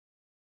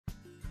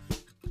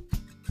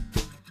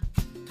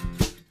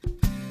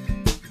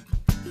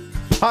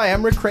Hi,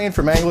 I'm Rick Crane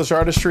from Angler's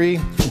Artistry,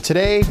 and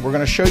today we're going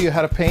to show you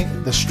how to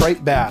paint the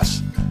striped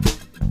bass.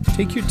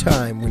 Take your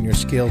time when you're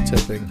scale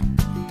tipping.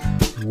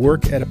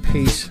 Work at a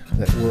pace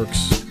that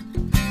works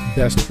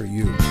best for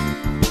you.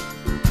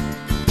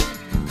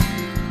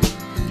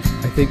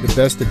 I think the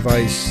best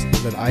advice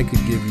that I could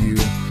give you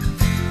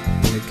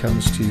when it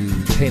comes to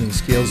painting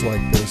scales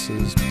like this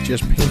is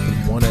just paint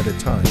them one at a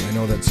time. I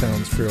know that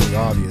sounds fairly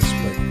obvious,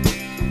 but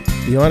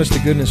the honest to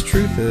goodness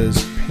truth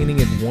is painting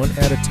it one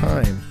at a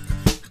time.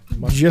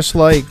 Just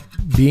like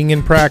being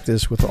in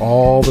practice with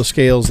all the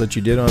scales that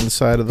you did on the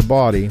side of the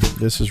body,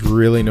 this is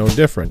really no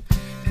different.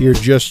 You're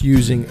just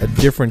using a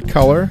different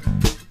color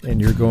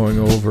and you're going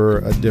over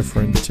a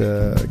different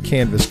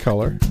canvas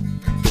color,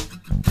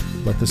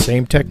 but the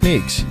same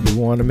techniques. You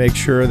want to make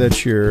sure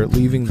that you're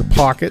leaving the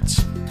pockets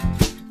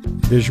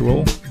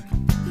visual,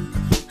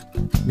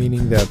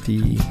 meaning that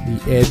the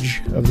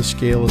edge of the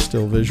scale is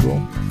still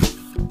visual.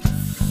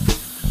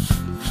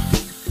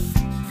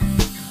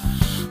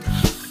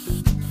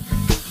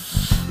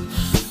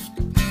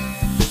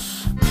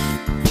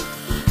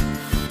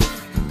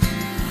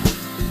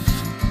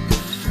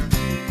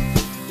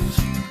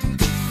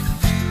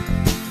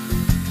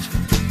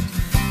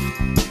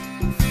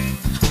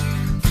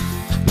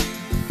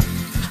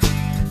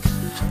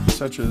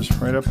 Such as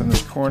right up in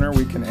this corner,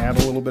 we can add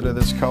a little bit of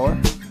this color.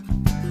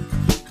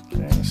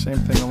 Okay, same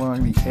thing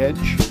along the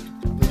edge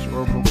of this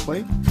orbital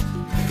plate.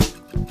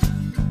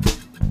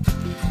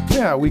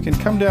 Yeah, we can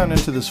come down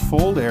into this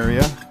fold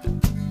area.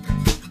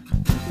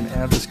 We can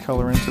add this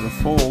color into the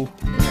fold.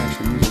 We can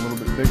actually use a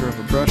little bit bigger of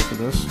a brush for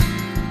this.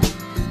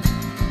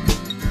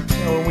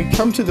 Now, when we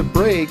come to the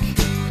break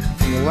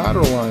in the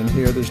lateral line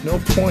here, there's no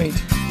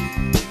point.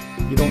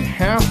 You don't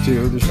have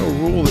to. There's no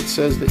rule that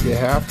says that you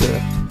have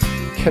to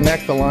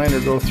connect the line or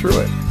go through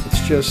it.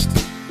 It's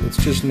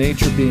just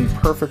nature being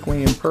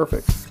perfectly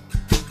imperfect.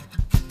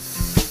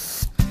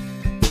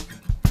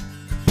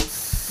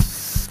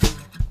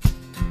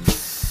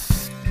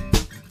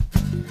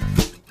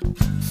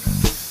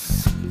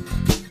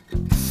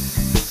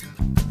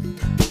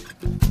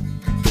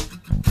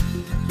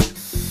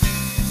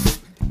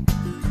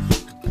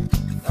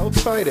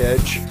 Outside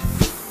edge,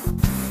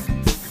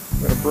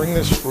 I'm going to bring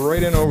this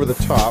right in over the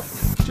top,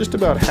 just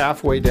about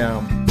halfway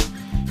down.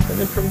 And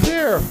then from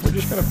there, we're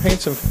just going to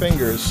paint some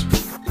fingers.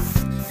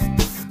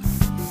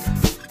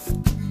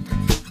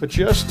 But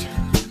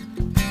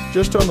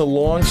just on the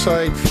long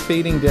side,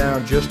 fading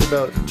down just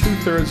about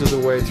 2/3 of the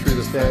way through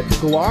this. That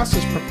gloss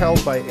is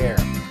propelled by air.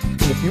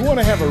 And if you want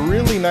to have a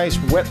really nice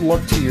wet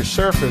look to your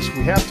surface,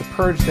 we have to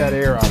purge that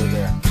air out of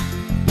there.